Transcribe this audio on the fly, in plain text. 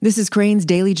This is Crane's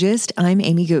Daily Gist. I'm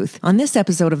Amy Guth. On this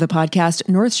episode of the podcast,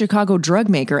 North Chicago drug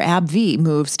maker AbbVie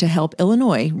moves to help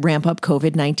Illinois ramp up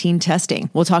COVID-19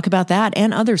 testing. We'll talk about that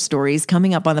and other stories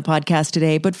coming up on the podcast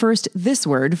today. But first, this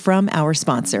word from our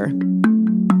sponsor.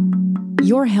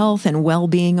 Your health and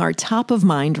well-being are top of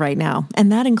mind right now,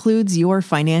 and that includes your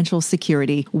financial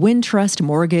security. Wintrust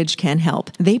Mortgage can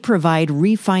help. They provide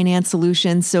refinance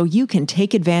solutions so you can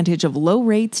take advantage of low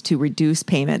rates to reduce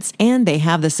payments, and they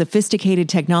have the sophisticated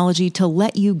technology to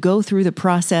let you go through the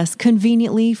process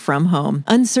conveniently from home.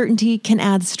 Uncertainty can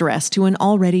add stress to an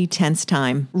already tense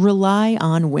time. Rely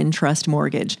on Wintrust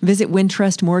Mortgage. Visit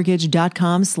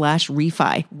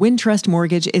wintrustmortgage.com/refi. Wintrust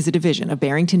Mortgage is a division of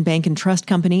Barrington Bank and Trust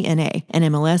Company, N.A.,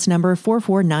 NMLS number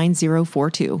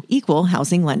 449042, Equal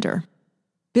Housing Lender.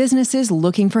 Businesses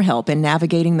looking for help in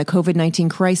navigating the COVID-19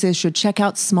 crisis should check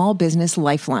out Small Business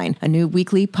Lifeline, a new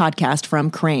weekly podcast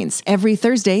from Cranes. Every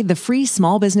Thursday, the free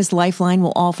Small Business Lifeline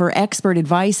will offer expert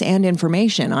advice and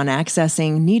information on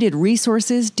accessing needed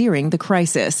resources during the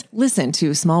crisis. Listen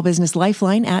to Small Business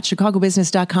Lifeline at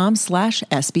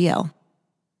chicagobusiness.com/SBL.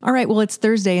 All right, well, it's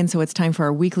Thursday, and so it's time for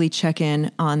our weekly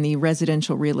check-in on the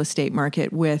residential real estate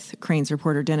market with Cranes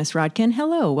reporter Dennis Rodkin.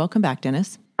 Hello, welcome back,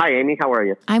 Dennis. Hi, Amy. How are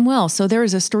you? I'm well. So there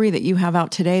is a story that you have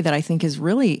out today that I think is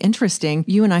really interesting.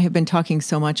 You and I have been talking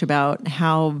so much about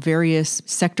how various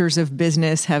sectors of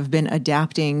business have been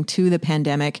adapting to the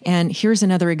pandemic. And here's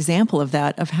another example of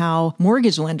that, of how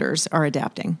mortgage lenders are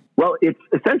adapting. Well, it's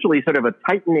essentially sort of a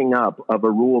tightening up of a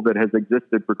rule that has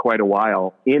existed for quite a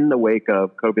while in the wake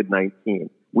of COVID-19.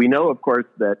 We know, of course,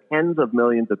 that tens of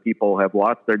millions of people have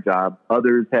lost their jobs.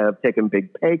 Others have taken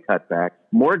big pay cutbacks.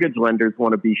 Mortgage lenders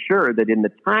want to be sure that in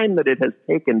the time that it has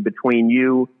taken between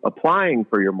you applying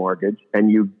for your mortgage and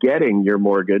you getting your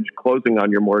mortgage, closing on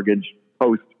your mortgage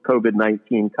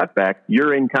post-COVID-19 cutback,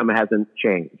 your income hasn't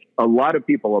changed. A lot of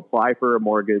people apply for a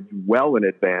mortgage well in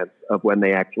advance of when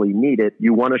they actually need it.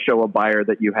 You want to show a buyer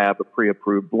that you have a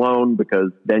pre-approved loan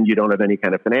because then you don't have any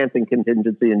kind of financing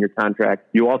contingency in your contract.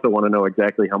 You also want to know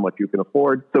exactly how much you can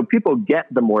afford. So people get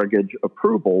the mortgage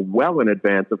approval well in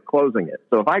advance of closing it.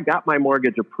 So if I got my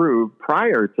mortgage approved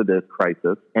prior to this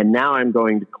crisis and now I'm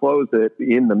going to close it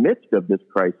in the midst of this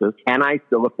crisis, can I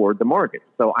still afford the mortgage?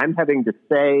 So I'm having to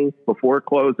say before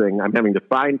closing, I'm having to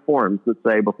sign forms that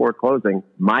say before closing,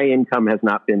 my income has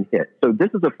not been hit. So this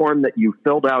is a form that you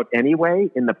filled out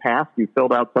anyway. In the past, you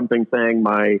filled out something saying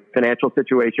my financial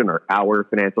situation or our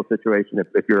financial situation.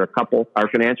 If you're a couple, our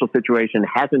financial situation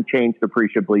hasn't changed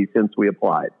appreciably since we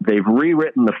applied. They've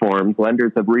rewritten the forms.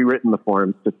 Lenders have rewritten the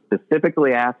forms to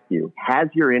specifically ask you, has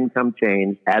your income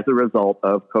changed as a result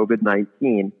of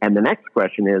COVID-19? And the next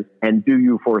question is, and do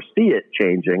you foresee it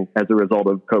changing as a result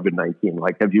of COVID-19?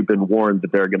 Like, have you been warned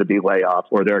that there are going to be layoffs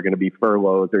or there are going to be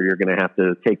furloughs or you're going to have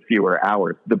to take fewer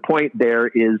hours? The point there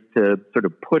is to sort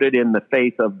of put it in the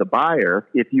face of the buyer.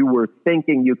 If you were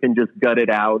thinking you can just gut it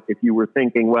out, if you were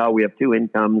thinking, well, we have two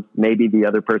incomes, maybe the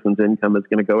other person's income is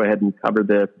going to go ahead and cover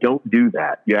this, don't do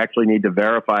that. You actually need to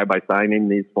verify by signing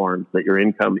these forms that your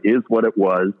income is what it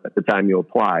was at the time you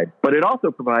applied. But it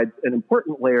also provides an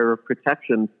important layer of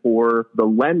protection for the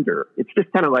lender. It's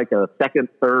just kind of like a second,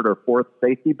 third, or fourth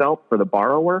safety belt for the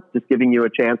borrower, just giving you a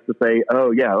chance to say,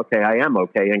 oh, yeah, okay, I am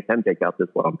okay and can take out this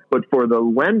loan. But for the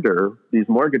lender, these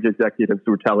mortgage executives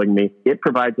were telling me, it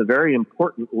provides a very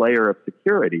important layer of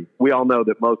security. We all know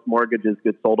that most mortgages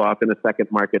get sold off in the second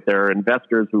market. There are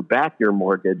investors who back your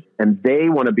mortgage, and they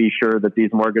want to be sure that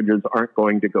these mortgages aren't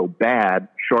going to go bad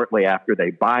shortly after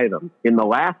they buy them. In the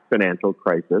last financial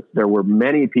crisis, there were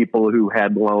many people who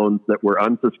had loans that were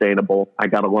unsustainable. I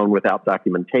got a loan without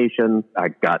documentation. I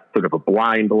got sort of a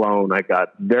blind loan. I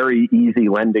got very easy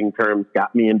lending terms,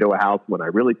 got me into a house when I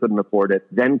really couldn't afford it.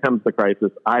 Then comes the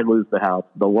crisis. I lose the house.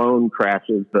 The loan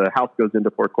crashes. The house goes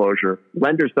into foreclosure.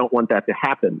 Lenders don't want that to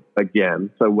happen again.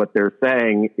 So what they're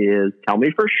saying is, tell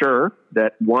me for sure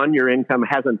that one, your income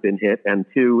hasn't been hit, and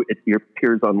two, it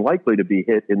appears unlikely to be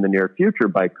hit in the near future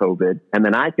by COVID. And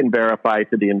then I can verify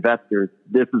to the investors,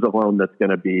 this is a loan that's going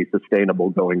to be sustainable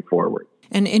going forward.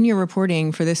 And in your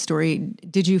reporting for this story,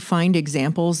 did you find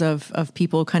examples of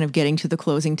people kind of getting to the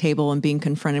closing table and being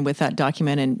confronted with that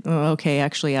document and, oh, okay,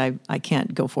 actually, I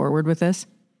can't go forward with this?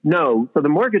 No. So the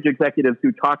mortgage executives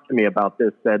who talked to me about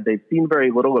this said they've seen very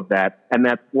little of that. And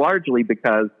that's largely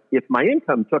because if my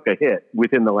income took a hit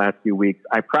within the last few weeks,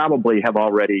 I probably have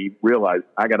already realized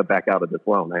I got to back out of this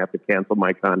loan. I have to cancel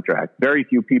my contract. Very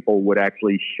few people would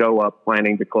actually show up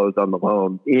planning to close on the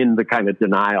loan in the kind of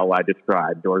denial I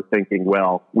described, or thinking,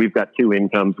 well, we've got two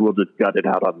incomes, we'll just gut it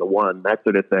out on the one, that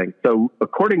sort of thing. So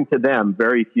according to them,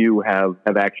 very few have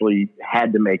actually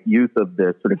had to make use of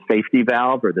this sort of safety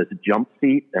valve or this jump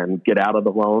seat and get out of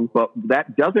the loan. But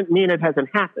that doesn't mean it hasn't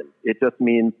happened. It just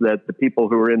means that the people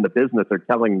who are in the business are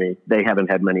telling me they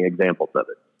haven't had many examples of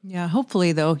it. Yeah,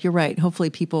 hopefully, though, you're right. Hopefully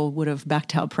people would have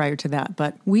backed out prior to that,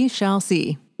 but we shall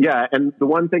see. Yeah, and the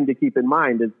one thing to keep in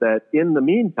mind is that in the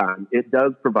meantime, it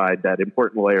does provide that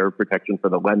important layer of protection for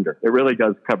the lender. It really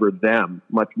does cover them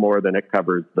much more than it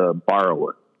covers the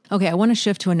borrower. Okay, I want to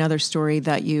shift to another story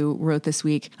that you wrote this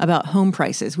week about home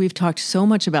prices. We've talked so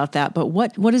much about that, but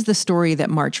what is the story that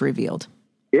March revealed?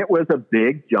 It was a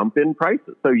big jump in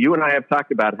prices. So you and I have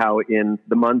talked about how in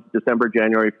the months December,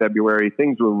 January, February,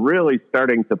 things were really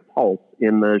starting to pulse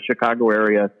in the Chicago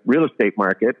area real estate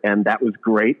market. And that was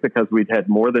great because we'd had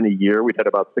more than a year. We'd had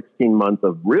about 16 months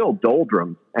of real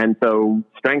doldrums. And so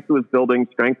strength was building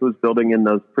in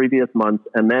those previous months.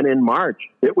 And then in March,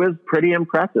 it was pretty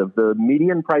impressive. The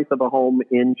median price of a home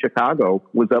in Chicago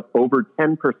was up over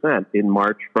 10% in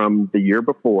March from the year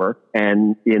before.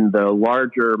 And in the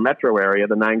larger metro area,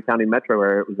 the 9-county metro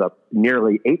area, it was up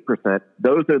nearly 8%.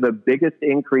 Those are the biggest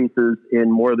increases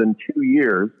in more than 2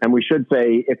 years. And we should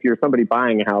say, if you're somebody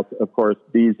buying a house, of course,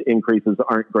 these increases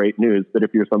aren't great news. But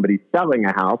if you're somebody selling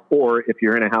a house, or if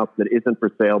you're in a house that isn't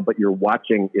for sale, but you're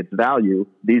watching its value,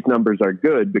 these numbers are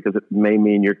good because it may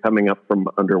mean you're coming up from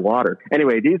underwater.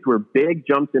 Anyway, these were big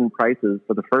jumps in prices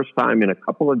for the first time in a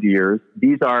couple of years.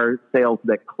 These are sales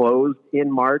that closed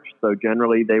in March. So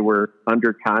generally they were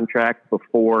under contract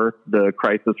before the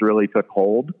crisis really took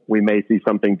hold. We may see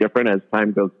something different as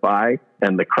time goes by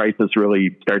and the crisis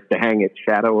really starts to hang its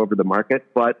shadow over the market.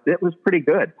 But it was pretty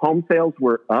good. Home sales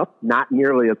were up, not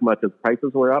nearly as much as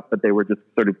prices were up, but they were just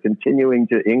sort of continuing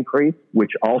to increase,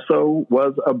 which also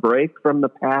was a break from the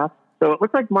past. So it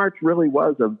looks like March really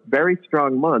was a very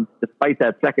strong month. Despite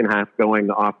that second half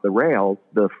going off the rails,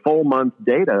 the full month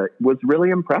data was really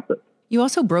impressive. You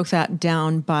also broke that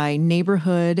down by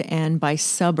neighborhood and by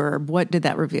suburb. What did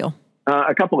that reveal?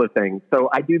 A couple of things. So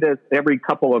I do this every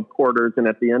couple of quarters, and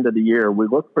at the end of the year, we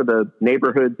look for the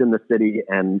neighborhoods in the city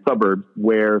and suburbs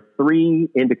where three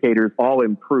indicators all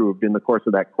improved in the course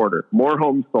of that quarter. More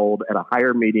homes sold at a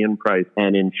higher median price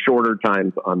and in shorter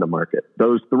times on the market.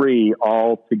 Those three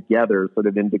all together sort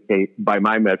of indicate, by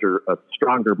my measure, a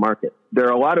stronger market. There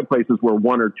are a lot of places where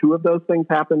one or two of those things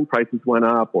happened. Prices went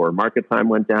up or market time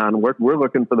went down. We're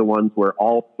looking for the ones where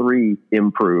all three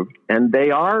improved. And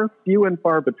they are few and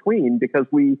far between because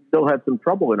we still had some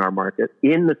trouble in our market.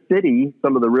 In the city,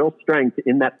 some of the real strength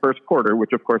in that first quarter,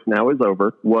 which of course now is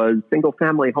over, was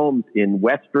single-family homes in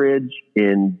Westridge,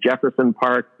 in Jefferson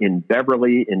Park, in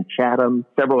Beverly, in Chatham.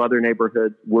 Several other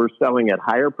neighborhoods were selling at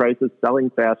higher prices, selling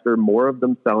faster, more of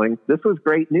them selling. This was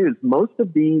great news. Most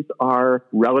of these are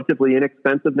relatively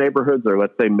inexpensive neighborhoods, or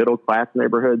let's say middle-class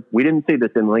neighborhoods. We didn't see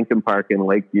this in Lincoln Park, in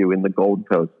Lakeview, in the Gold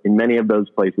Coast. In many of those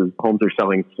places, homes are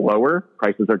selling slower.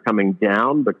 Prices are coming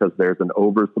down because there's an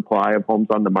oversupply of homes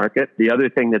on the market. The other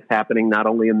thing that's happening, not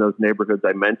only in those neighborhoods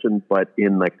I mentioned, but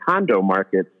in the condo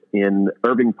markets in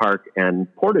Irving Park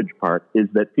and Portage Park, is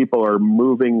that people are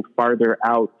moving farther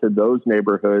out to those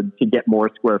neighborhoods to get more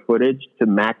square footage to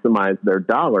maximize their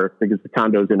dollar, because the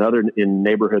condos in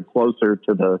neighborhoods closer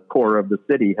to the core of the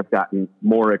city have gotten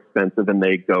more expensive and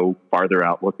they go farther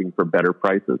out looking for better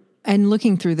prices. And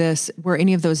looking through this, were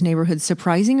any of those neighborhoods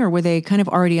surprising, or were they kind of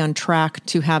already on track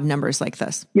to have numbers like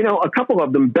this? You know, a couple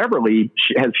of them, Beverly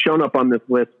has shown up on this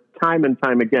list time and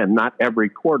time again, not every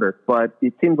quarter, but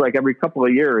it seems like every couple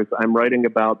of years I'm writing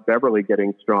about Beverly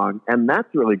getting strong, and that's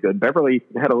really good. Beverly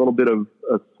had a little bit of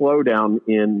a slowdown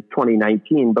in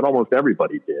 2019, but almost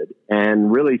everybody did,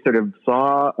 and really sort of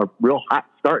saw a real hot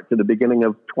start to the beginning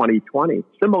of 2020.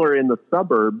 Similar in the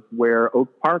suburbs, where Oak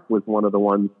Park was one of the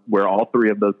ones where all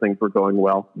three of those things were going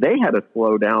well. They had a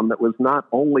slowdown that was not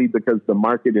only because the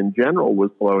market in general was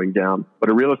slowing down, but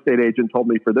a real estate agent told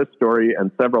me for this story,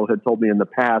 and several had told me in the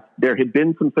past, there had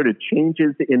been some sort of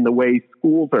changes in the way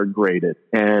schools are graded.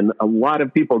 And a lot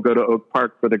of people go to Oak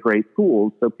Park for the great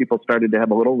schools, so people started to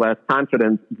have a little less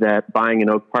confidence that buying in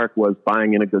Oak Park was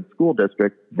buying in a good school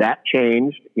district. That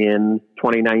changed in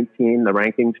 2019. The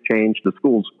rankings changed. The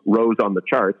schools rose on the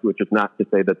charts, which is not to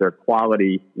say that their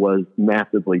quality was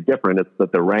massively different. It's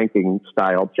that the ranking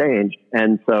style changed.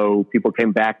 And so people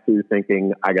came back to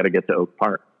thinking, I got to get to Oak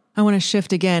Park. I want to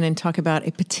shift again and talk about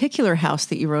a particular house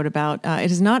that you wrote about.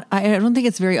 It is not, I don't think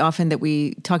it's very often that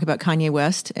we talk about Kanye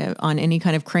West on any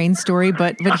kind of Crane story,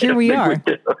 but here we are.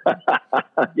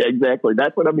 Yeah, exactly.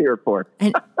 That's what I'm here for.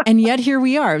 and yet here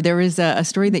we are. There was a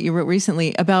story that you wrote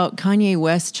recently about Kanye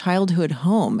West's childhood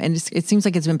home, and it seems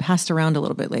like it's been passed around a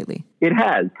little bit lately. It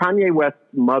has. Kanye West's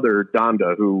mother,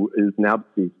 Donda, who is now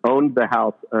deceased, owned the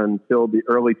house until the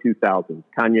early 2000s.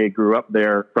 Kanye grew up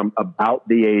there from about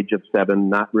the age of 7,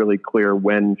 not really clear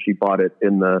when she bought it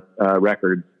in the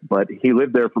records, but he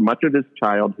lived there for much of his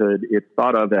childhood. It's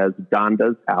thought of as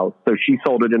Donda's house. So she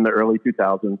sold it in the early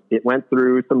 2000s. It went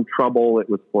through some trouble. It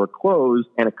was foreclosed.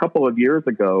 And a couple of years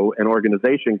ago, an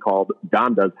organization called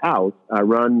Donda's House,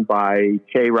 run by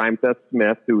Che Rhymefest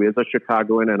Smith, who is a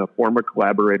Chicagoan and a former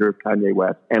collaborator of Kanye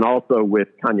West, and also with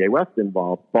Kanye West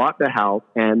involved, bought the house,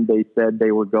 and they said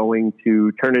they were going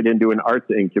to turn it into an arts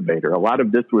incubator. A lot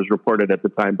of this was reported at the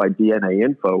time by DNA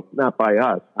Info, not by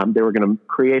us. They were going to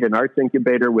create an arts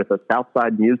incubator with a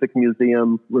Southside Music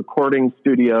Museum, recording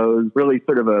studios, really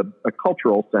sort of a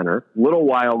cultural center. A little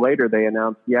while later, they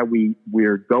announced,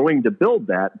 we're going to build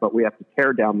that, but we have to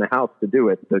tear down the house to do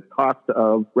it. The cost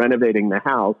of renovating the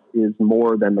house is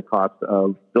more than the cost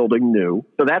of building new.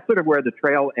 So that's sort of where the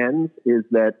trail ends, is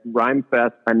that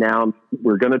Rhymefest announced,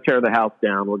 we're going to tear the house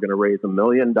down. We're going to raise $1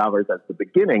 million at the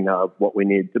beginning of what we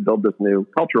need to build this new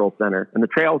cultural center. And the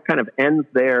trail kind of ends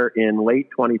there in late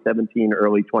 2017,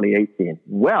 early 2018.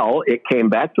 Well, it came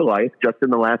back to life just in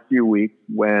the last few weeks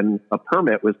when a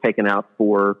permit was taken out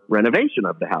for renovation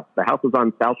of the house. The house was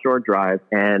on South Shore Drive,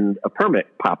 and a permit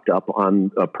popped up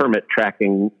on a permit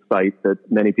tracking site that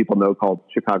many people know called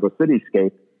Chicago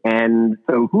Cityscape. And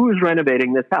so who's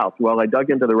renovating this house? Well, I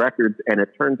dug into the records, and it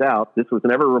turns out this was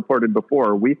never reported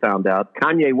before. We found out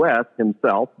Kanye West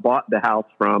himself bought the house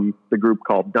from the group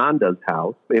called Donda's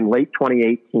House in late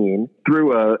 2018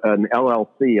 through an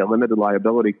LLC, a limited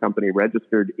liability company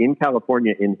registered in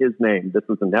California in his name. This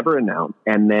was never announced.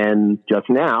 And then just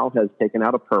now has taken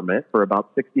out a permit for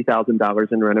about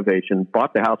 $60,000 in renovation,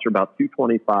 bought the house for about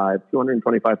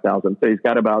 $225,000. So he's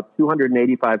got about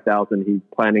 $285,000 he's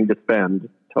planning to spend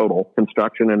total,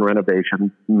 construction and renovation,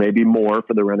 maybe more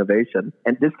for the renovation.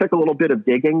 And this took a little bit of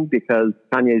digging because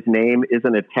Kanye's name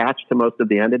isn't attached to most of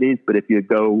the entities, but if you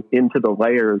go into the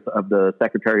layers of the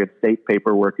Secretary of State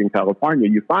paperwork in California,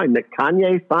 you find that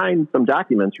Kanye signed some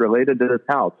documents related to this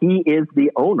house. He is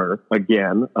the owner,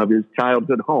 again, of his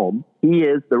childhood home. He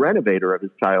is the renovator of his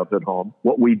childhood home.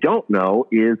 What we don't know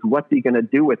is what's he going to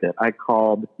do with it. I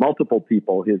called multiple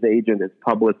people, his agent, his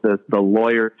publicist, the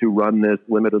lawyer to run this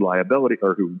limited liability,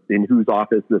 or in whose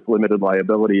office this limited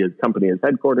liability company is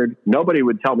headquartered. Nobody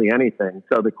would tell me anything.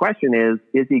 So the question is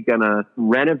he going to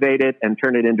renovate it and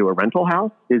turn it into a rental house?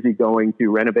 Is he going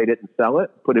to renovate it and sell it,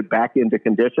 put it back into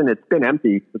condition? It's been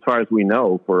empty, as far as we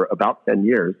know, for about 10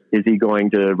 years. Is he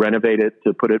going to renovate it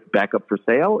to put it back up for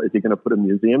sale? Is he going to put a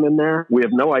museum in there? We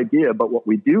have no idea, but what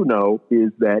we do know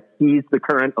is that he's the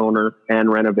current owner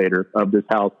and renovator of this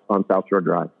house on South Shore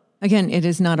Drive. Again, it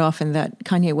is not often that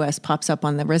Kanye West pops up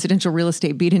on the residential real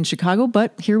estate beat in Chicago,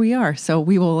 but here we are. So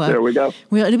we will. There we go.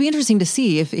 Well, it'll be interesting to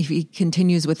see if he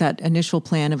continues with that initial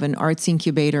plan of an arts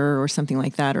incubator or something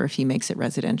like that, or if he makes it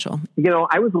residential. You know,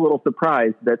 I was a little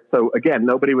surprised that, so again,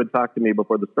 nobody would talk to me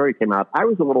before the story came out. I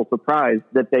was a little surprised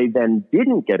that they then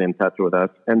didn't get in touch with us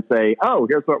and say, oh,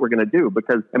 here's what we're going to do.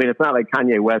 Because, I mean, it's not like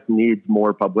Kanye West needs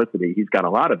more publicity. He's got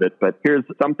a lot of it, but here's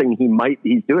something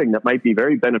he's doing that might be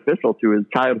very beneficial to his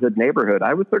childhood neighborhood.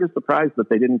 I was sort of surprised that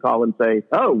they didn't call and say,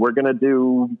 oh, we're going to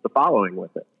do the following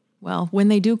with it. Well, when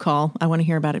they do call, I want to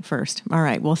hear about it first. All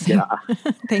right. Well,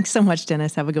 thanks so much,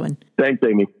 Dennis. Have a good one. Thanks,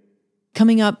 Amy.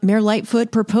 Coming up, Mayor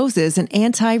Lightfoot proposes an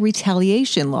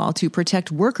anti-retaliation law to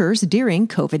protect workers during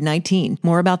COVID-19.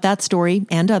 More about that story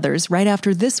and others right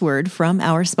after this word from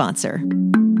our sponsor.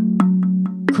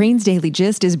 Crane's Daily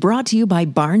Gist is brought to you by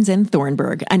Barnes &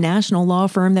 Thornburg, a national law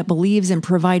firm that believes in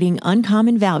providing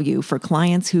uncommon value for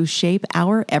clients who shape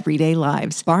our everyday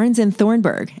lives. Barnes &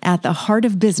 Thornburg, at the heart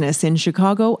of business in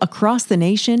Chicago, across the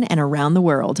nation, and around the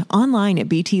world. Online at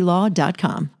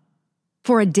btlaw.com.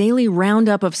 For a daily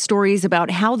roundup of stories about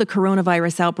how the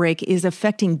coronavirus outbreak is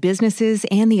affecting businesses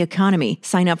and the economy,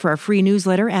 sign up for our free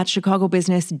newsletter at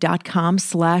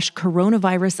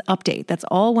chicagobusiness.com/coronavirus update. That's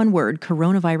all one word,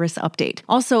 coronavirus update.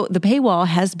 Also, the paywall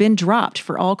has been dropped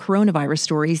for all coronavirus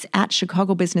stories at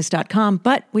chicagobusiness.com,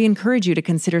 but we encourage you to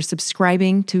consider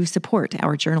subscribing to support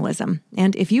our journalism.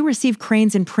 And if you receive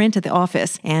Cranes in print at the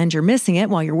office and you're missing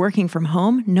it while you're working from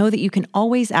home, know that you can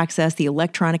always access the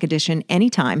electronic edition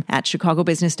anytime at chicagobusiness.com/digital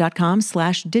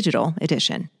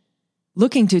edition.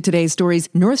 Looking to today's stories,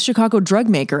 North Chicago drug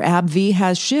maker AbbVie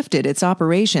has shifted its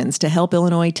operations to help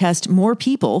Illinois test more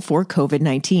people for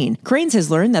COVID-19. Cranes has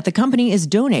learned that the company is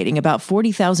donating about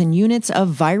 40,000 units of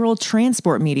viral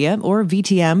transport media, or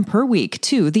VTM, per week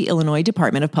to the Illinois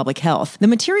Department of Public Health. The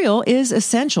material is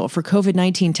essential for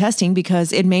COVID-19 testing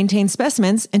because it maintains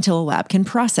specimens until a lab can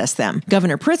process them.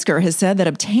 Governor Pritzker has said that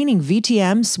obtaining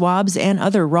VTM, swabs, and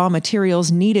other raw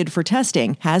materials needed for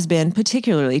testing has been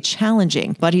particularly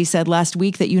challenging, but he said last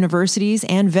week that universities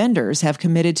and vendors have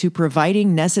committed to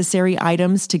providing necessary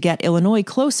items to get Illinois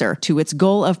closer to its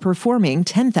goal of performing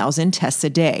 10,000 tests a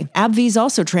day. AbbVie's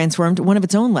also transformed one of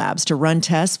its own labs to run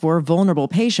tests for vulnerable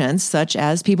patients, such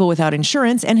as people without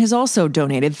insurance, and has also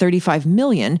donated $35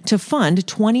 million to fund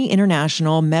 20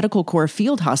 international Medical Corps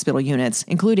field hospital units,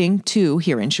 including 2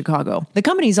 here in Chicago. The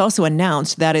company's also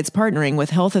announced that it's partnering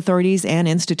with health authorities and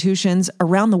institutions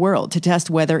around the world to test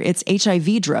whether its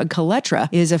HIV drug, Kaletra,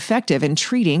 is effective in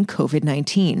treating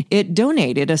COVID-19. It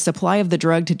donated a supply of the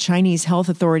drug to Chinese health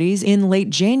authorities in late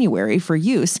January for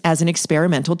use as an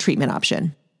experimental treatment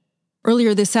option.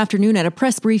 Earlier this afternoon at a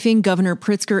press briefing, Governor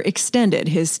Pritzker extended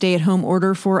his stay-at-home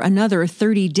order for another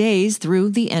 30 days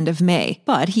through the end of May.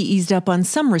 But he eased up on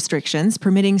some restrictions,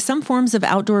 permitting some forms of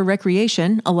outdoor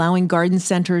recreation, allowing garden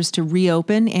centers to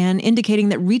reopen, and indicating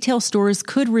that retail stores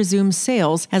could resume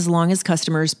sales as long as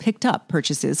customers picked up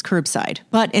purchases curbside.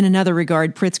 But in another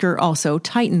regard, Pritzker also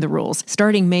tightened the rules.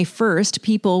 Starting May 1st,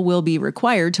 people will be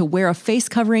required to wear a face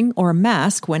covering or a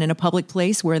mask when in a public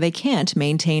place where they can't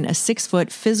maintain a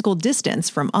 6-foot physical distance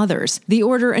from others. The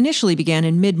order initially began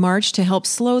in mid-March to help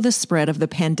slow the spread of the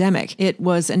pandemic. It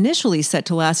was initially set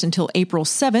to last until April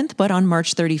 7th, but on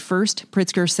March 31st,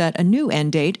 Pritzker set a new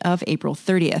end date of April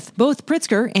 30th. Both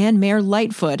Pritzker and Mayor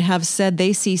Lightfoot have said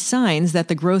they see signs that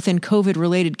the growth in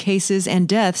COVID-related cases and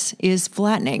deaths is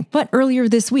flattening. But earlier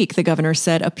this week, the governor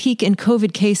said a peak in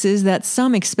COVID cases that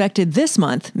some expected this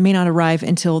month may not arrive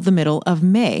until the middle of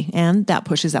May, and that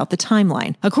pushes out the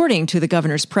timeline. According to the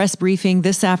governor's press briefing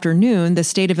this afternoon, the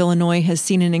state of Illinois has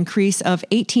seen an increase of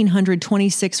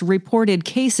 1,826 reported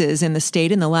cases in the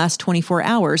state in the last 24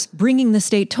 hours, bringing the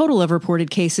state total of reported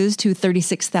cases to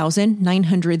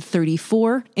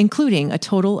 36,934, including a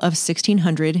total of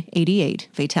 1,688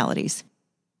 fatalities.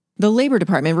 The Labor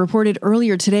Department reported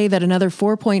earlier today that another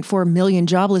 4.4 million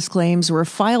jobless claims were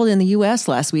filed in the U.S.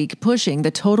 last week, pushing the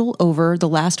total over the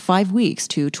last 5 weeks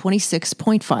to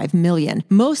 26.5 million.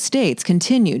 Most states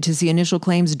continued to see initial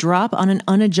claims drop on an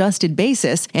unadjusted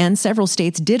basis, and several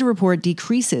states did report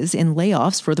decreases in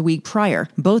layoffs for the week prior,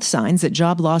 both signs that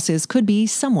job losses could be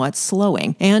somewhat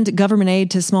slowing. And government aid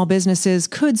to small businesses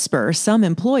could spur some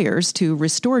employers to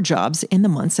restore jobs in the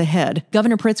months ahead.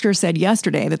 Governor Pritzker said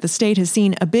yesterday that the state has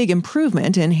seen a big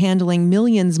improvement in handling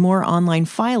millions more online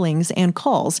filings and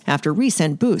calls after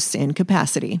recent boosts in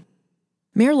capacity.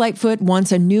 Mayor Lightfoot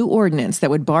wants a new ordinance that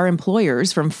would bar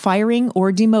employers from firing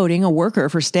or demoting a worker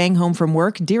for staying home from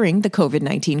work during the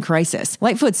COVID-19 crisis.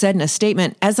 Lightfoot said in a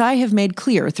statement, "As I have made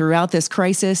clear throughout this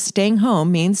crisis, staying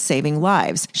home means saving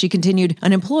lives." She continued,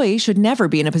 "An employee should never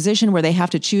be in a position where they have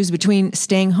to choose between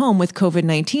staying home with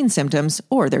COVID-19 symptoms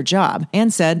or their job,"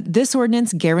 and said, "This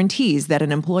ordinance guarantees that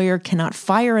an employer cannot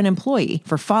fire an employee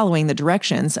for following the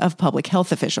directions of public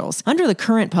health officials. Under the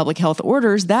current public health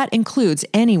orders, that includes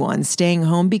anyone staying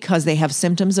home because they have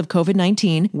symptoms of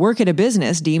COVID-19, work at a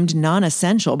business deemed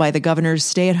non-essential by the governor's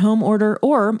stay-at-home order,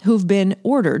 or who've been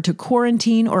ordered to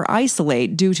quarantine or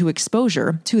isolate due to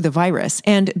exposure to the virus.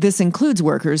 And this includes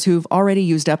workers who've already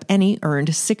used up any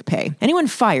earned sick pay. Anyone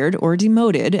fired or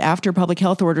demoted after public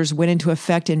health orders went into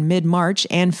effect in mid-March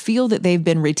and feel that they've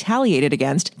been retaliated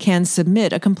against can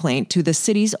submit a complaint to the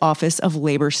city's Office of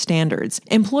Labor Standards.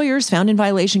 Employers found in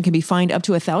violation can be fined up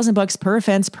to $1,000 per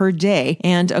offense per day,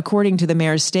 and according to the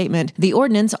mayor's statement, the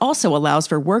ordinance also allows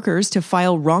for workers to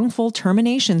file wrongful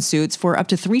termination suits for up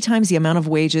to 3 times the amount of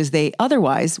wages they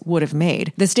otherwise would have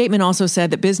made. The statement also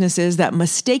said that businesses that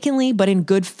mistakenly but in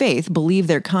good faith believe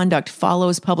their conduct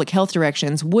follows public health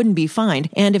directions wouldn't be fined,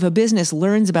 and if a business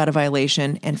learns about a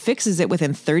violation and fixes it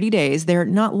within 30 days, they're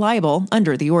not liable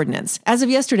under the ordinance. As of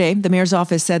yesterday, the mayor's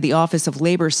office said the Office of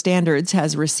Labor Standards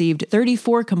has received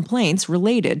 34 complaints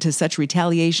related to such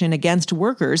retaliation against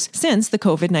workers since the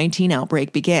COVID-19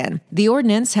 outbreak began. The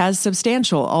ordinance has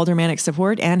substantial aldermanic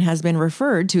support and has been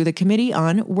referred to the Committee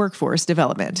on Workforce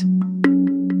Development.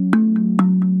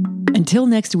 A Until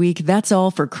next week, that's all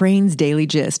for Crane's Daily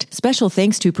Gist. Special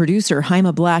thanks to producer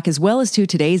Haima Black, as well as to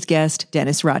today's guest,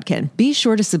 Dennis Rodkin. Be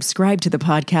sure to subscribe to the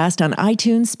podcast on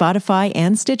iTunes, Spotify,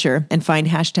 and Stitcher, and find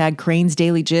hashtag Crane's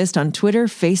Daily Gist on Twitter,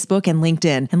 Facebook, and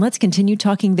LinkedIn. And let's continue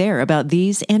talking there about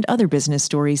these and other business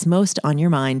stories most on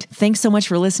your mind. Thanks so much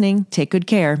for listening. Take good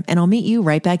care, and I'll meet you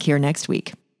right back here next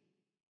week.